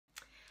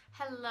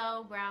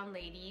Hello brown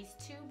ladies,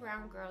 two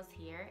brown girls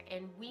here,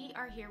 and we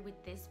are here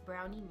with this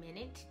brownie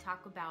minute to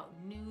talk about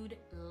nude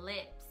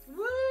lips.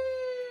 Woo!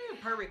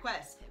 Per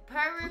request.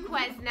 Per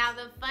request. Now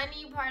the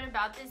funny part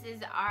about this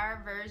is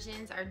our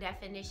versions, our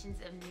definitions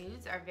of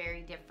nudes are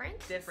very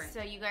different.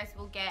 So you guys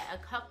will get a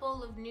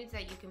couple of nudes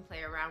that you can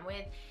play around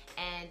with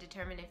and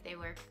determine if they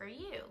work for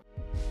you.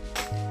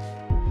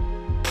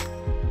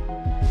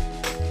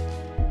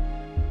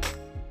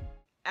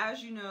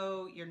 As you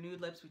know, your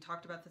nude lips, we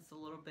talked about this a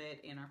little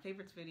bit in our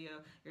favorites video,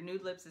 your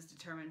nude lips is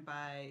determined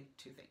by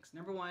two things.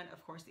 Number one,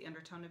 of course, the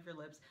undertone of your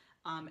lips,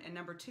 and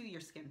number two,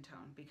 your skin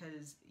tone,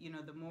 because you know,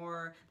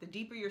 the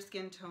deeper your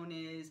skin tone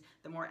is,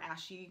 the more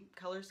ashy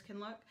colors can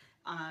look.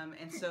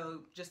 And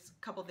so just a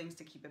couple things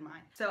to keep in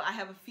mind. So I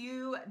have a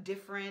few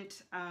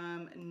different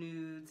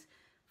nudes.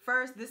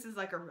 First, this is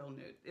like a real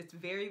nude. It's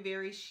very,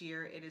 very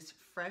sheer. It is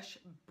Fresh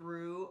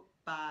Brew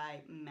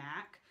by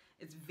MAC.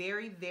 It's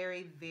very,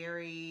 very,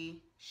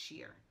 very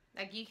sheer.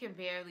 Like you can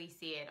barely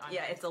see it on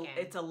your skin.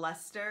 It's a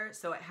luster,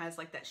 so it has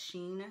like that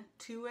sheen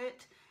to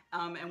it.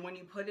 And when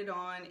you put it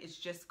on, it's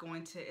just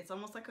it's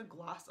almost like a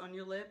gloss on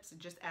your lips. It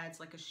just adds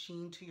like a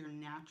sheen to your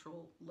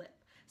natural lip.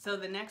 So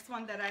the next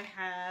one that I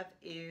have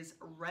is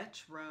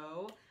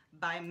Retro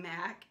by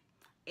MAC.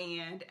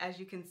 And as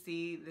you can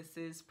see, this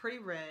is pretty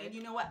red. And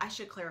you know what? I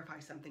should clarify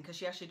something because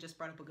she actually just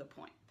brought up a good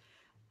point.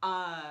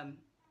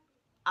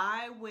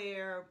 I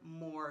wear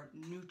more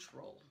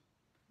neutral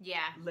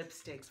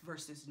lipsticks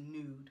versus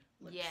nude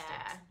lipsticks.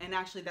 Yeah. And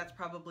actually that's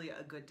probably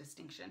a good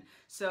distinction.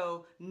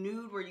 So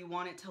nude, where you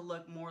want it to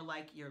look more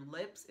like your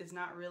lips, is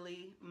not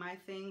really my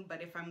thing.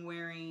 But if I'm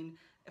going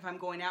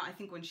out, I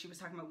think when she was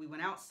talking about we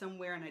went out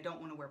somewhere and I don't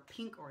want to wear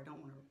pink or I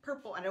don't want to wear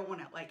purple, I don't want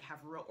to like have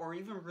real or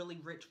even really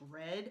rich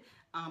red,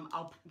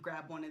 I'll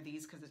grab one of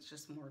these because it's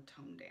just more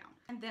toned down.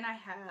 And then I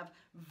have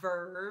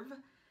Verve.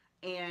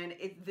 And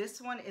this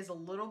one is a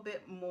little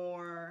bit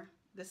more,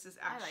 this is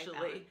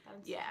actually,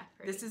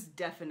 this is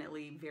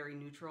definitely very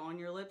neutral on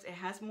your lips. It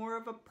has more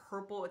of a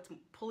purple, it's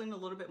pulling a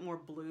little bit more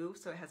blue,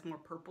 so it has more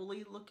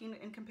purpley looking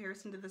in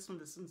comparison to this one.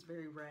 This one's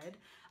very red.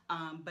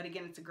 But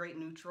again, it's a great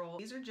neutral.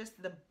 These are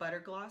just the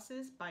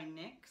Butterglosses by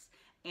NYX,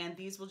 and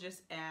these will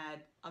just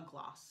add a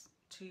gloss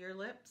to your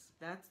lips.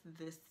 That's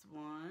this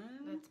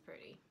one. That's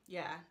pretty.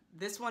 Yeah,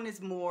 this one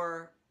is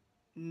more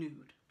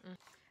nude.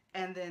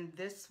 And then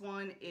this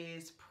one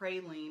is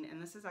Praline, and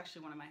this is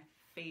actually one of my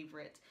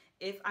favorites.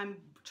 If I'm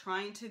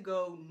trying to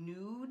go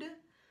nude,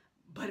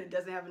 but it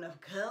doesn't have enough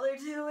color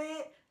to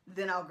it,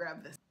 then I'll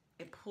grab this.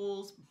 It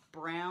pulls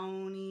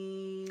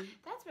brownie.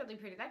 That's really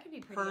pretty. That could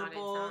be pretty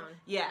purple. on its own.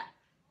 Yeah.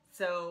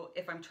 So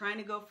if I'm trying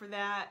to go for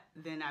that,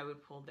 then I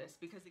would pull this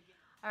because again.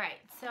 Alright,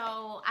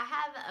 so I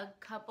have a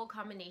couple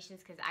combinations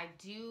because I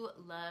do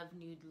love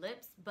nude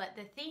lips, but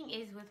the thing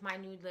is with my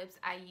nude lips,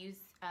 I use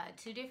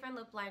two different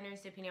lip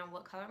liners depending on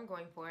what color I'm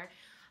going for.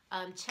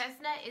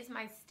 Chestnut is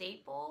my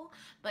staple,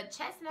 but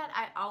Chestnut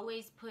I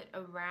always put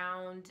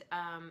around,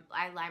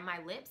 I line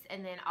my lips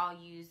and then I'll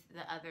use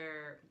the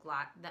other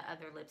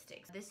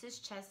lipsticks. This is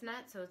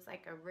Chestnut, so it's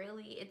like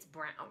it's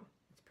brown.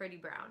 It's pretty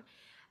brown.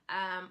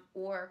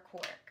 Or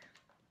Cork.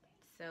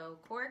 So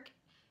Cork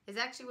is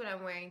actually what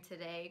I'm wearing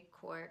today,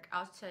 Cork.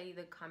 I'll tell you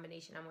the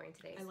combination I'm wearing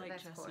today. I like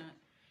Chestnut. Cork.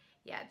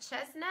 Yeah,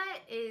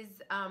 Chestnut is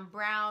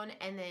brown,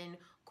 and then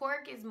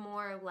Cork is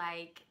more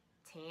like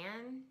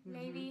tan,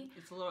 maybe.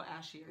 It's a little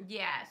ashier.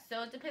 Yeah,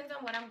 so it depends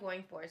on what I'm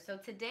going for. So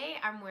today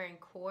I'm wearing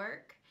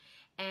Cork,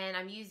 and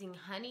I'm using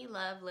Honey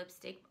Love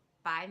lipstick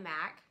by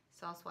MAC.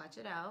 So I'll swatch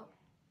it out.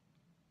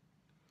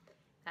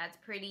 That's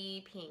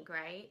pretty pink,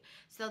 right?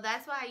 So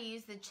that's why I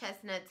use the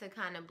Chestnut to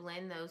kind of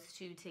blend those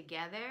two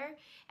together.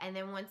 And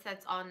then once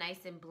that's all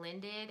nice and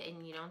blended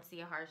and you don't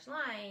see a harsh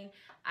line,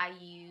 I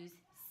use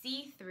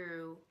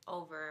See-Thri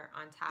over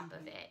on top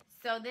of it.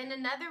 So then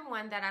another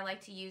one that I like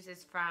to use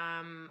is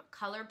from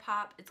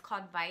Colourpop. It's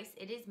called Vice.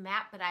 It is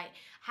matte, but I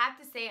have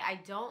to say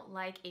I don't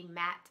like a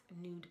matte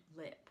nude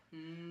lip.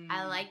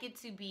 I like it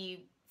to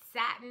be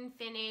satin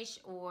finish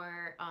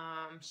or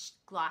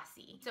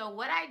glossy. So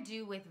what I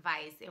do with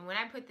Vice, and when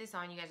I put this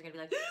on, you guys are gonna be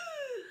like,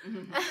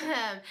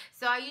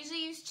 so I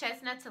usually use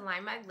Chestnut to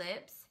line my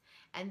lips,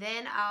 and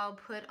then I'll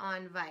put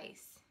on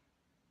Vice.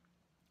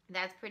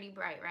 That's pretty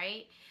bright,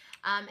 right?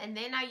 And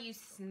then I use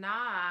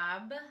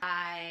Snob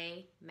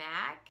by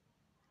MAC,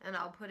 and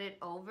I'll put it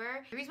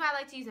over. The reason why I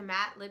like to use a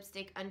matte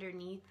lipstick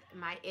underneath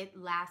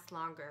it lasts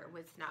longer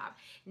with Snob.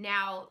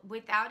 Now,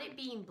 without it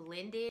being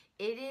blended,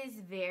 it is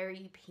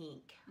very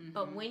pink.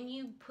 But when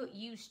you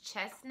use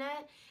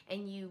Chestnut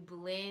and you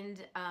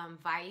blend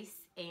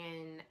Vice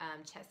and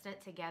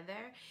Chestnut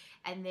together,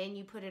 and then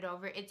you put it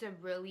over, it's a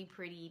really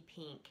pretty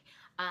pink.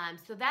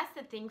 So that's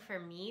the thing for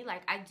me.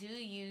 Like, I do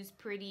use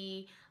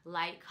pretty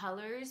light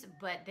colors,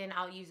 but then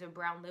I'll use a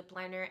brown lip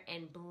liner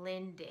and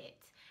blend it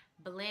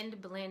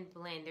blend, blend,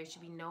 blend. There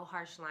should be no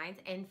harsh lines.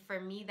 And for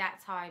me,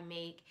 that's how I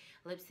make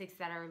lipsticks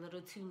that are a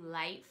little too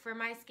light for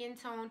my skin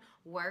tone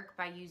work,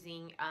 by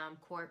using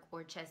Cork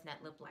or Chestnut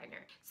lip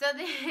liner. So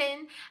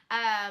then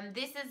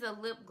this is a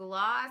lip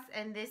gloss,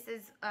 and this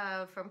is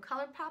from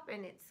Colourpop,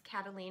 and it's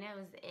Cataline. It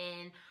was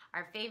in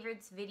our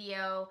favorites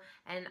video,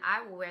 and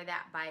I will wear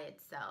that by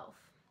itself.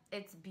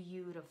 It's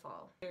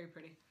beautiful. Very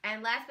pretty.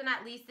 And last but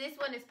not least, this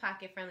one is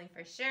pocket friendly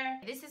for sure.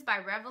 This is by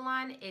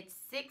Revlon. It's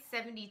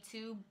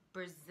 672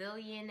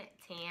 Brazilian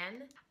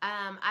Tan.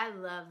 I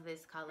love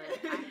this color.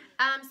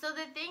 So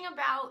the thing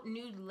about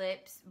Nude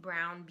Lips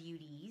Brown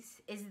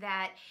Beauties is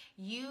that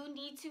you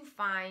need to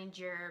find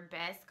your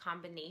best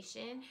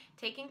combination.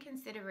 Take in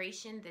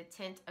consideration the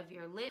tint of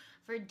your lip.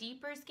 For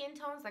deeper skin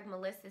tones, like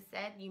Melissa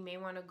said, you may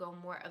want to go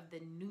more of the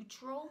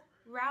neutral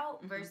route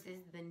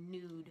versus the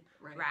nude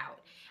route.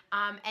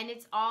 And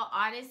it's all,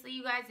 honestly,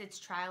 you guys, it's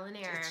trial and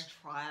error. It's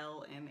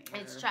trial and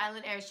error. It's trial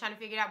and error. It's trying to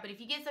figure it out. But if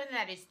you get something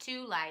that is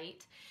too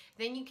light,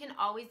 then you can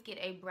always get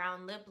a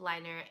brown lip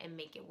liner and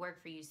make it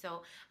work for you.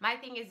 So my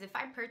thing is, if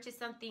I purchase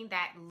something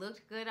that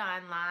looked good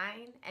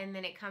online and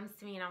then it comes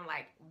to me and I'm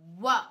like,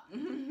 whoa,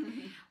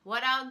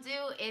 what I'll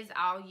do is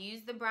I'll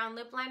use the brown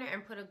lip liner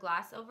and put a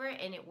gloss over it,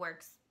 and it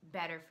works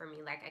better for me.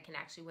 Like, I can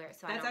actually wear it,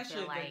 so that's I don't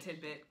feel like... That's actually a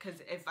good tidbit,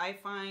 because if I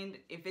find,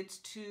 if it's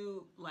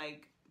too,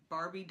 like,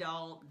 Barbie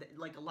doll,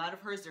 like, a lot of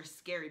hers, they're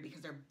scary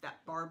because they're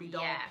that Barbie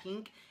doll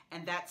pink,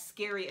 and that's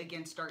scary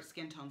against dark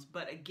skin tones.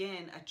 But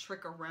again, a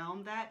trick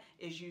around that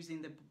is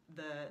using the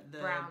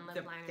brown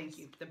lip liners. Thank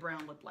you, the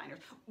brown lip liners,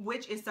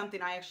 which is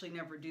something I actually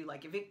never do.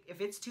 Like, if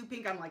it's too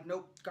pink, I'm like,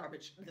 nope,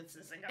 garbage. This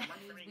isn't gonna work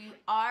for me. We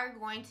are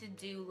going to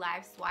do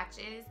live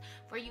swatches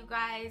for you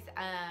guys,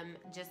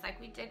 just like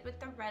we did with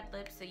the red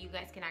lips, so you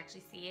guys can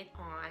actually see it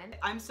on.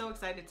 I'm so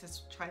excited to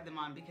try them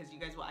on, because you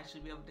guys will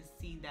actually be able to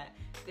see that.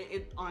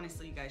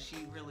 Honestly, you guys,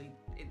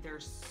 they're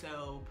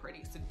so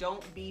pretty. So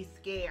don't be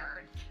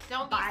scared.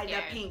 Don't be scared. Buy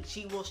the pink.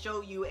 She will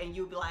show you, and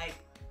you'll be like,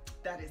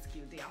 that is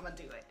cute. I'm gonna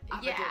do it.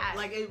 I'm gonna do it.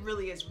 Like, it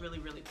really is really,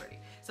 really pretty.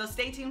 So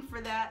stay tuned for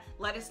that.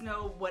 Let us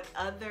know what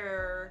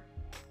other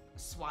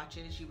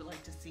swatches you would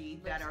like to see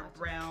that are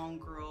brown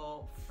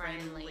girl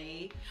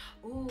friendly.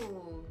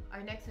 Ooh,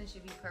 our next one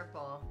should be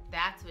purple.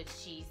 That's what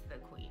she's the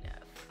queen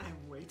of. I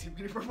have way too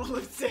many purple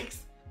lipsticks.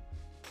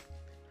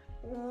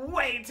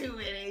 Way too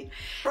many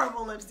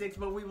purple lipsticks,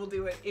 but we will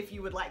do it if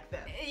you would like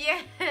them.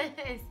 Yes.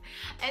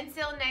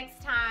 Until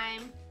next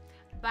time,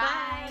 bye.